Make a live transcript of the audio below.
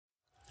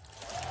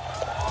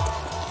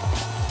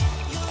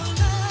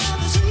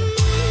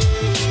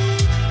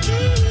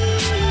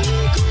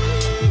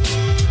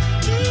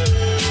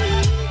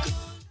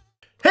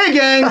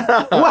gang.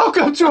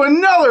 Welcome to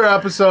another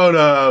episode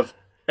of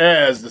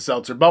As the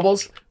Seltzer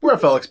Bubbles. We're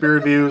at Felix Beer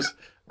Reviews.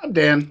 I'm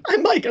Dan.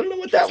 I'm Mike. I don't know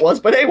what that was,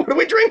 but hey, what are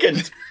we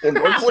drinking? When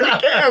we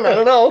can, I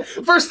don't know.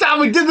 First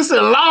time we did this in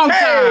a long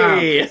time.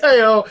 Hey!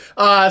 Hey-o.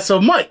 So,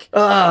 Mike, we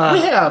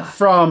have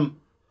from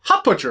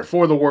Hop Butcher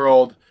for the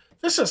World.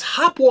 This is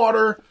hop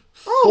water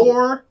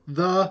for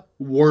the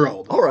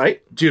world. All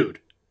right. Dude.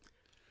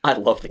 I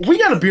love the We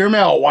got a beer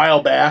mail a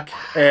while back,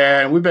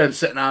 and we've been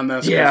sitting on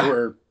this because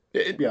we're...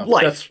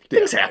 Life.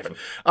 Things happen.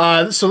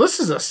 So this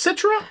is a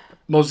Citra,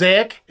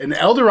 Mosaic, and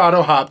El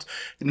Dorado hopped,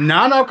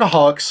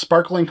 non-alcoholic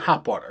sparkling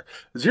hop water.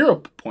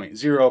 0.0%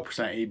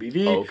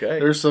 ABV. Okay.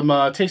 There's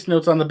some tasting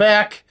notes on the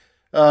back.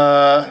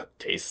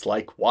 Tastes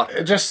like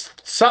water.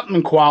 Just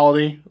something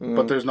quality,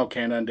 but there's no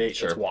can end date.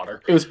 Sure. It's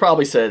water. It was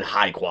probably said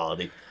high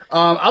quality.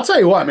 I'll tell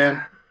you what,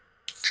 man.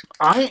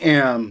 I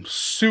am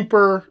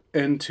super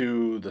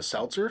into the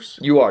seltzers.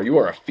 You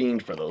are a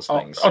fiend for those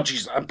things. Oh,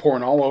 jeez, I'm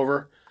pouring all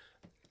over.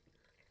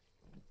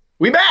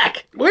 We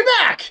back!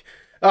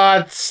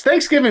 It's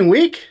Thanksgiving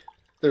week.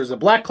 There's a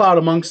black cloud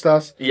amongst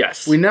us.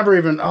 Yes. We never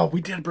even... Oh, we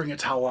did bring a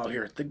towel out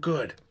here. The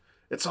good.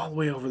 It's all the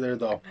way over there,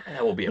 though.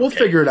 We'll be okay. We'll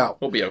figure it out.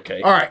 We'll be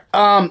okay. All right.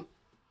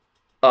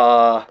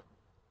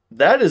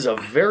 That is a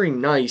very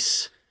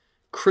nice,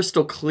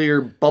 crystal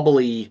clear,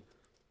 bubbly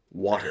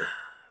water.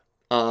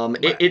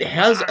 It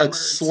has a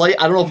slight...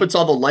 I don't know if it's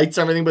all the lights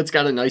and everything, but it's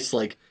got a nice,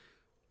 like,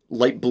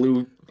 light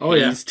blue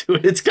haze to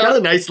it. It's kind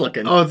of nice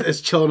looking. Oh,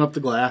 it's chilling up the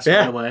glass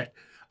right away.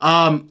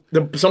 Some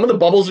of the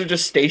bubbles are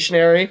just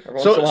stationary.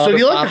 So do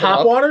you like the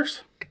hop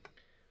waters?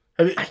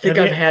 I think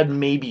I've had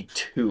maybe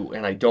 2,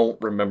 and I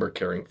don't remember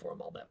caring for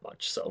them all that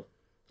much. So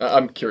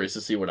I'm curious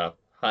to see what a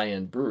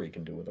high-end brewery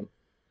can do with them.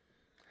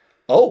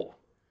 Oh.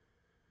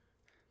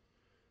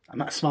 I'm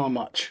not smelling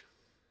much.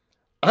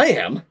 I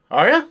am.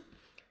 Are you?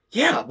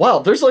 Yeah. Wow.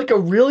 There's like a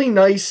really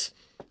nice,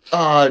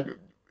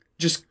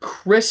 just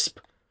crisp,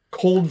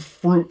 cold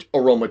fruit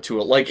aroma to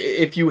it. Like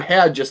if you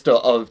had just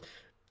a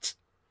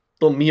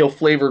little meal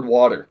flavored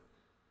water.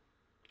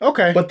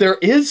 Okay. But there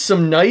is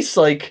some nice,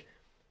 like,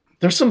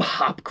 there's some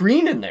hop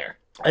green in there.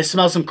 I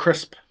smell some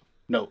crisp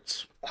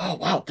notes. Oh,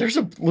 wow. There's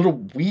a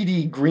little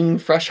weedy green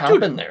fresh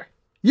hop in there.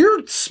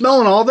 You're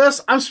smelling all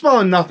this? I'm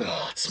smelling nothing.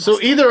 So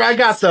either I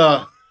got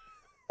the,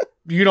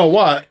 you know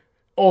what,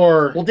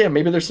 or... Well, damn,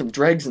 maybe there's some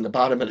dregs in the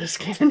bottom of this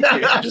can.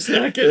 I'm just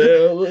not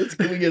kidding. Let's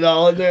get it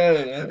all in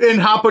there. In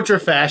Hop Butcher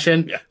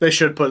fashion, they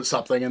should put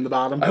something in the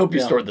bottom. I hope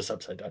you stored this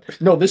upside down.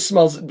 No, this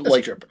smells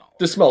like...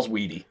 This smells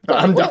weedy.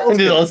 I'm well, done.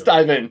 Let's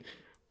dive in.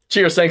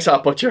 Cheers. Thanks,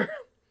 Hop Butcher.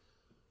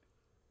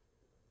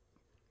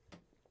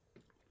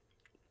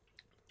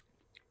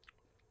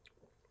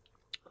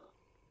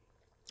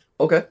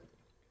 Okay.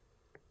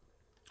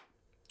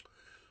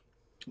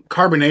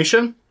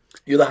 Carbonation.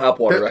 You're the hop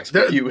water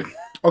expert.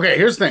 Okay,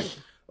 here's the thing.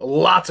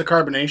 Lots of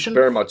carbonation.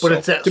 Very much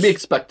but so. It's to be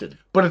expected.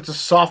 But it's a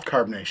soft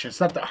carbonation. It's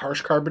not that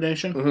harsh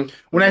carbonation.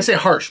 When I say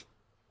harsh,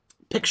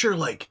 picture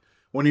like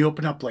when you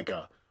open up like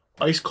a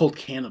ice cold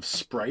can of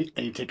Sprite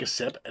and you take a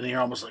sip and you're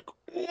almost like,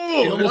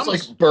 oh, it almost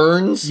like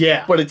burns.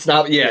 Yeah. But it's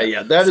not,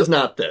 that is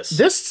not this.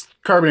 This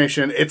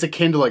carbonation, it's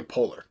akin to like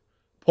Polar.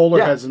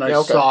 Polar has a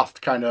nice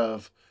soft kind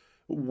of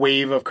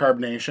wave of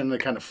carbonation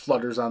that kind of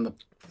flutters on the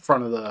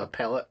front of the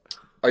palate.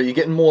 Are you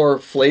getting more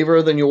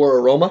flavor than your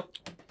aroma?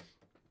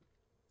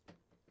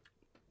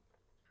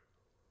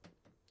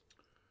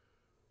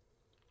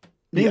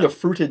 Being the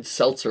fruited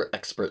seltzer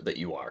expert that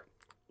you are.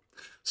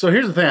 So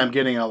here's the thing. I'm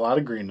getting a lot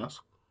of greenness.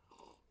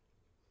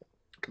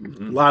 A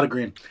lot of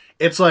green.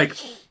 It's like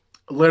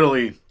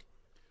literally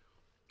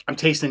I'm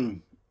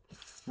tasting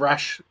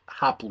fresh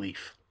hop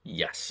leaf.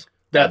 Yes.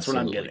 That's what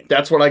I'm getting.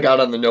 That's what I got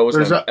on the nose.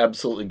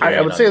 Absolutely.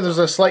 I would say there's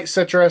a slight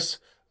citrus.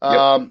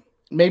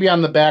 Maybe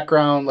on the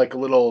background, like a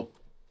little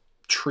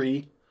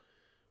tree.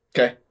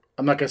 Okay.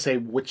 I'm not going to say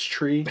which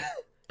tree,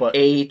 but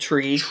a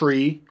tree.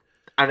 Tree.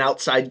 An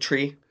outside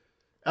tree.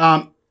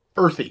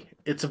 Earthy.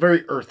 It's a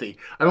very earthy.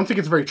 I don't think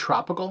it's very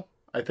tropical.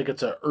 I think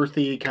it's a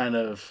earthy kind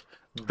of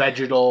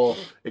vegetal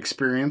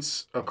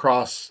experience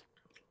across,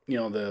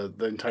 the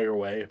entire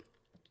way.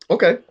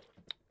 Okay.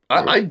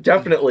 I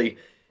definitely,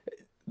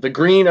 the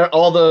green,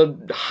 all the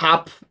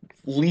hop,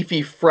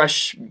 leafy,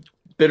 fresh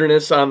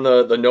bitterness on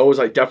the nose,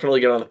 I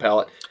definitely get on the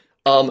palate.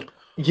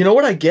 You know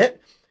what I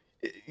get?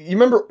 You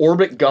remember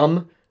Orbit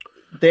gum?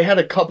 They had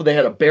a couple. They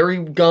had a berry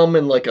gum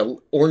and like a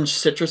orange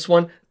citrus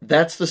one.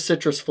 That's the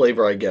citrus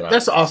flavor I get on.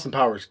 That's the Austin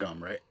Powers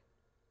gum, right?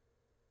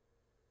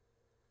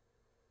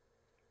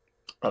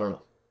 I don't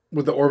know.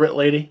 With the Orbit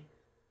lady?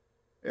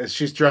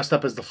 She's dressed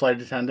up as the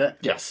flight attendant?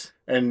 Yes.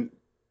 And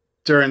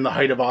during the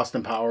height of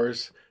Austin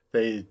Powers,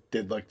 they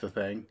did like the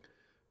thing,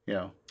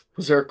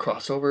 Was there a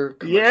crossover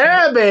commercial?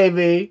 Yeah,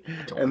 baby.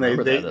 I don't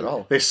remember that at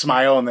all. They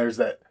smile and there's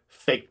that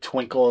fake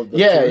twinkle. Of the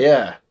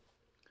yeah.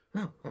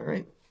 Oh, all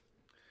right.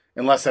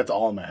 Unless that's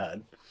all in my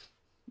head.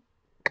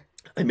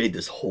 I made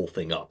this whole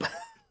thing up.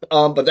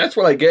 But that's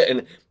what I get.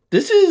 And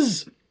this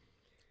is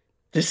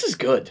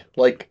good.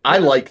 Like, I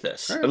like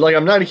this. Right. And, like,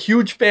 I'm not a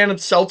huge fan of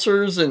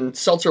seltzers and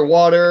seltzer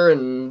water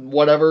and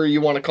whatever you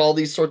want to call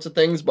these sorts of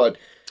things, but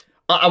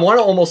I want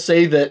to almost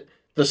say that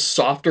the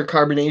softer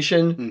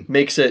carbonation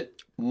makes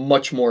it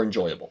much more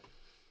enjoyable.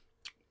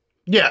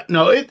 Yeah,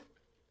 no,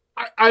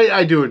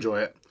 I do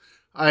enjoy it.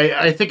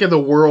 I think in the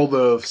world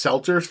of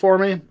seltzers for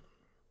me.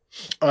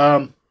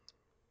 Yeah,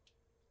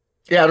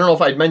 I don't know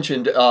if I'd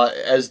mentioned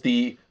as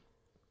the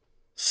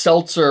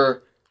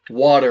seltzer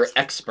water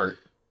expert.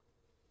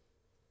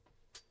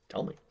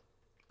 Tell me,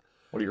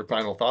 what are your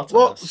final thoughts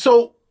on this?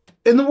 So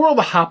in the world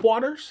of hop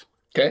waters,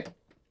 Okay.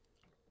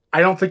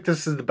 I don't think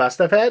this is the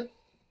best I've had.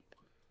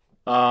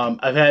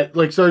 I've had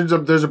so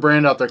there's a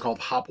brand out there called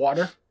Hop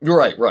Water.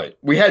 Right.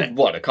 We had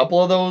a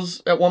couple of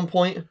those at one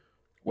point,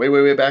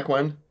 way back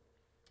when.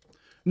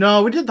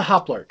 No, we did the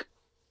Hop Lark.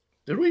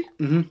 Did we?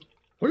 Mm-hmm.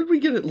 What did we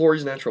get at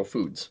Lori's Natural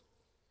Foods?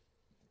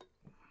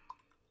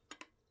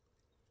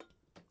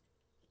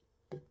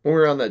 When we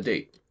were on that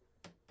date.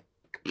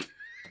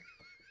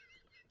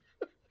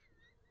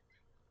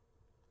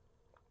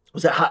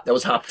 Was that hot? That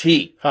was hop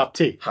tea. Hop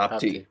tea. Hop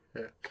tea.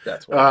 Yeah.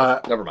 That's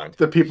what. Never mind.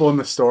 The people in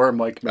the store,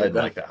 Mike made I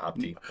them. like that hop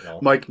tea. You know?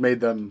 Mike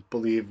made them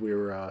believe we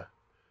were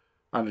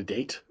on a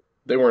date.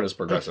 They weren't as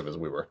progressive as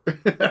we were.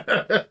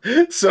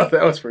 So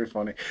that was pretty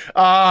funny.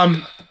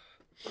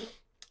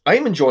 I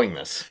am enjoying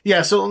this.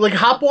 Yeah, so like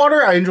Hop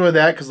Water, I enjoy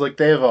that because like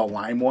they have a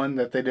lime one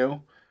that they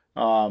do.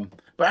 But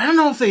I don't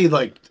know if they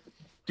like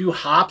do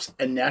hops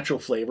and natural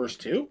flavors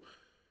too,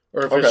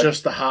 or if it's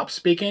just the hop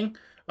speaking.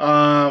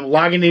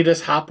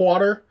 Lagunitas Hop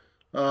Water.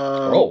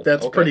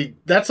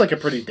 That's like a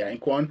pretty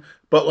dank one.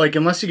 But like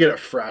unless you get it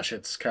fresh,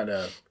 it's kind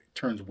of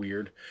turns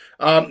weird.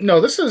 No,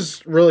 this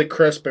is really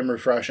crisp and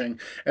refreshing,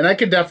 and I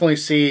could definitely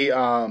see.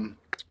 You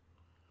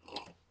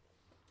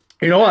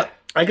know what?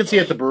 I could see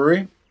at the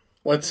brewery.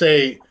 Let's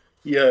say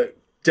you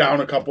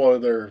down a couple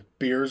of their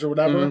beers or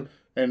whatever,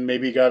 and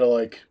maybe you gotta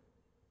like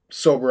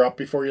sober up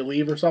before you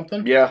leave or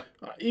something. Yeah,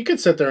 you could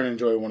sit there and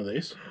enjoy one of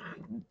these.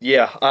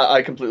 Yeah,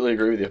 I completely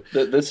agree with you.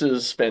 This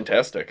is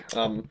fantastic.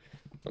 I'll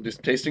do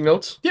some tasting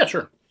notes. Yeah,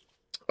 sure.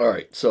 All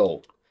right,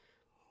 so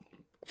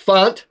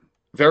font,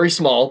 very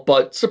small,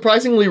 but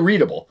surprisingly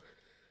readable.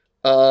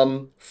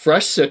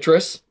 Fresh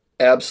citrus,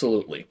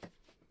 absolutely.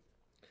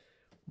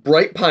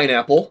 Bright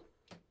pineapple.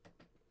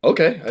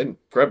 Okay, I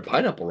grabbed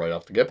pineapple right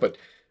off the get, but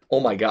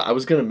oh my god, I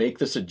was going to make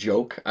this a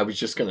joke. I was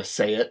just going to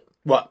say it.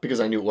 What? Because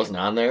I knew it wasn't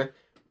on there.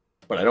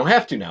 But I don't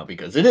have to now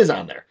because it is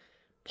on there.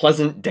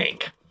 Pleasant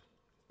dank.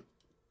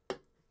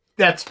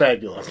 That's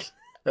fabulous.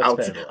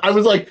 Fabulous. I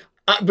was like,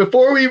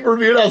 before we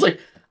reviewed it, I was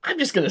like, I'm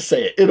just going to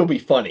say it. It'll be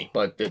funny,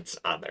 but it's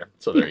on there.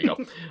 So there you go.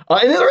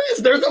 And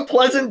there's a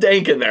pleasant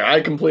dank in there.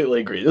 I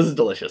completely agree. This is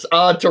delicious.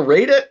 To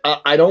rate it,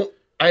 I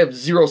have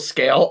 0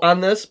 scale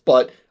on this,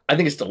 but I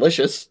think it's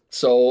delicious.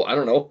 So I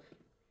don't know.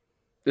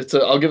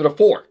 I'll give it a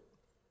 4.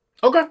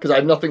 Okay. Because I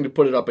have nothing to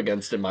put it up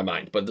against in my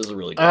mind, but this is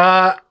really good.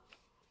 I'm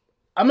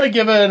going to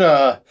give it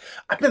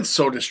I've been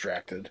so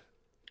distracted.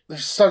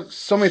 There's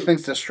so many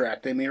things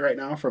distracting me right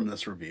now from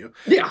this review.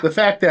 Yeah. The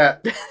fact that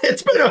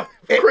it's been a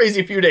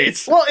crazy few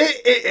days. Well,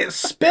 it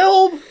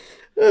spilled.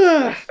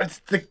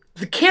 The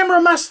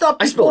camera messed up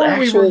before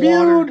we reviewed.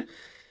 Water.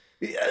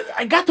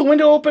 I got the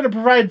window open to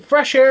provide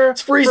fresh air.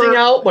 It's freezing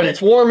out, but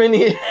it's warm in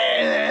here.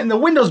 And the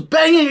window's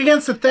banging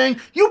against the thing.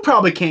 You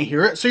probably can't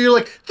hear it. So you're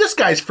like, this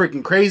guy's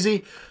freaking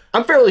crazy.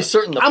 I'm fairly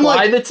certain the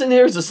fly that's in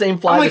here is the same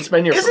fly that's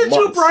been here for months. Is it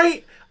too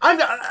bright? I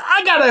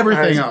got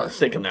everything I was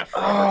thinking that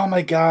forever. Oh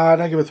my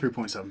god, I give it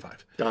 3.75.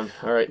 Done.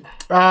 All right.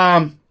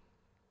 Down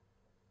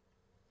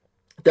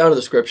in the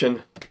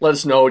description, let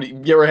us know.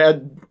 You ever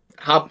had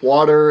hop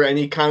water,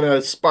 any kind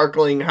of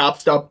sparkling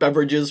hopped up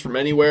beverages from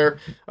anywhere?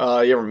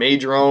 You ever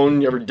made your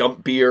own? You ever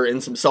dumped beer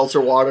in some seltzer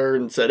water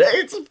and said, hey,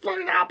 it's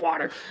fucking hop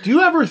water? Do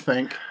you ever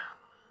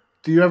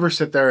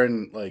sit there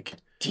and like...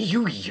 Do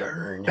you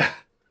yearn?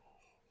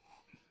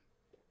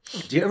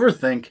 Do you ever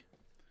think...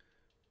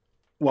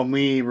 when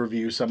we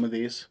review some of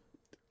these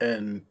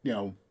and, you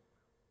know,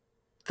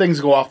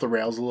 things go off the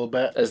rails a little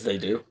bit. As they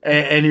do.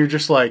 And you're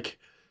just like,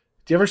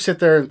 do you ever sit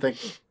there and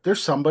think,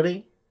 there's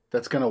somebody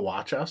that's going to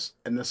watch us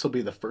and this will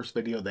be the first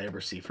video they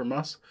ever see from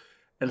us?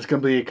 And it's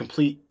going to be a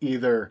complete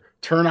either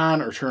turn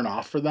on or turn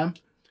off for them?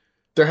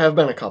 There have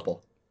been a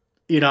couple.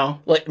 You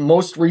know? Like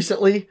most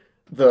recently,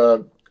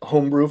 the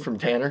homebrew from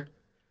Tanner.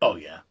 Oh,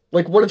 yeah.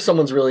 Like, what if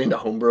someone's really into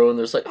homebrew and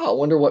there's like, oh, I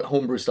wonder what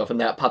homebrew stuff,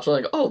 and that pops up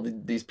like, oh,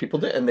 these people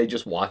did, and they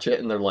just watch it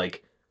and they're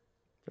like,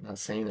 they're not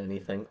saying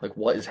anything. Like,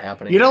 what is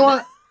happening? You know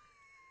what?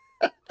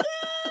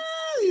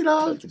 You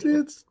know,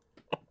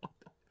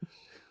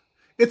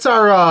 it's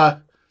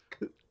our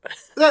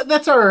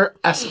that's our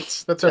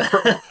essence.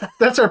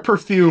 That's our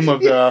perfume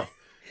of the.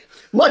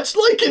 Much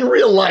like in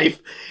real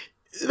life,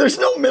 there's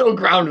no middle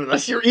ground with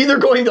us. You're either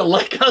going to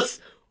like us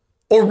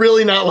or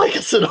really not like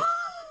us at all.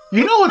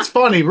 You know what's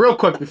funny? Real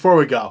quick before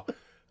we go,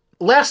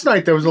 last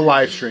night there was a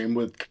live stream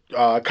with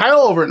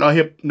Kyle over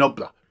at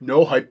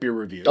No Hype Beer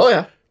Reviews. Oh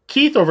yeah.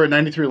 Keith over at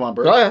 93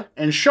 Lumber. Oh yeah.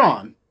 And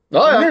Sean.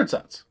 Oh yeah. Nerd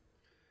Sense.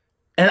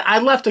 And I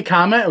left a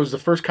comment. It was the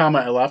first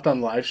comment I left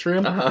on the live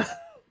stream.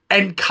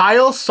 And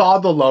Kyle saw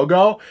the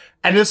logo,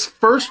 and his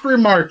first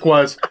remark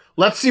was,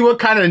 "Let's see what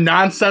kind of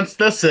nonsense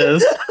this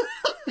is."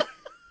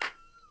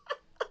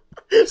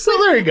 So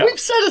there you go. We've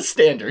set a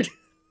standard.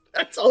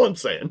 That's all I'm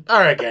saying. All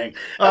right, gang.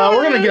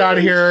 We're gonna get out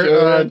of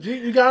here.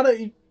 You got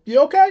it.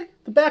 You okay?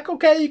 The back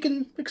okay? You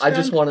can extend? I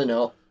just want to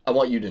know. I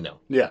want you to know.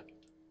 Yeah.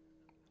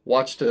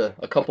 Watched a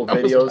couple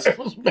videos.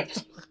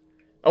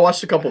 I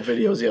watched a couple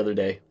videos the other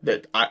day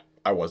that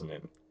I wasn't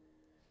in.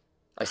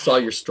 I saw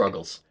your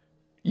struggles.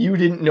 You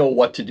didn't know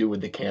what to do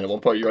with the can at one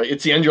point. You're like,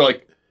 it's the end. You're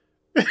like,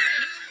 I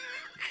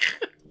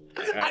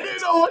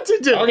didn't know what to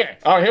do. okay,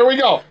 all right, here we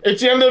go.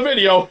 It's the end of the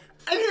video.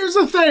 And here's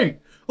the thing.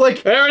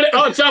 Like, there it is.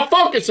 Oh, it's not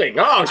focusing.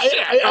 Oh, shit.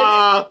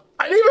 I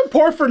didn't even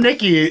pour for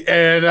Nikki,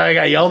 and I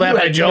got yelled at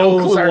by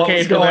Joe's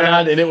Arcade for going that.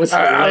 on, and it was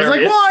I was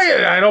like,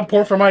 why? I don't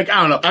pour for Mike. I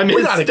don't know. I'm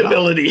in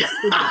stability.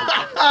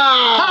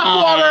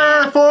 Hot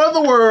water for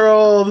the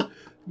world.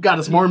 Got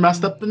us more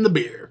messed up than the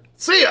beer.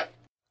 See ya.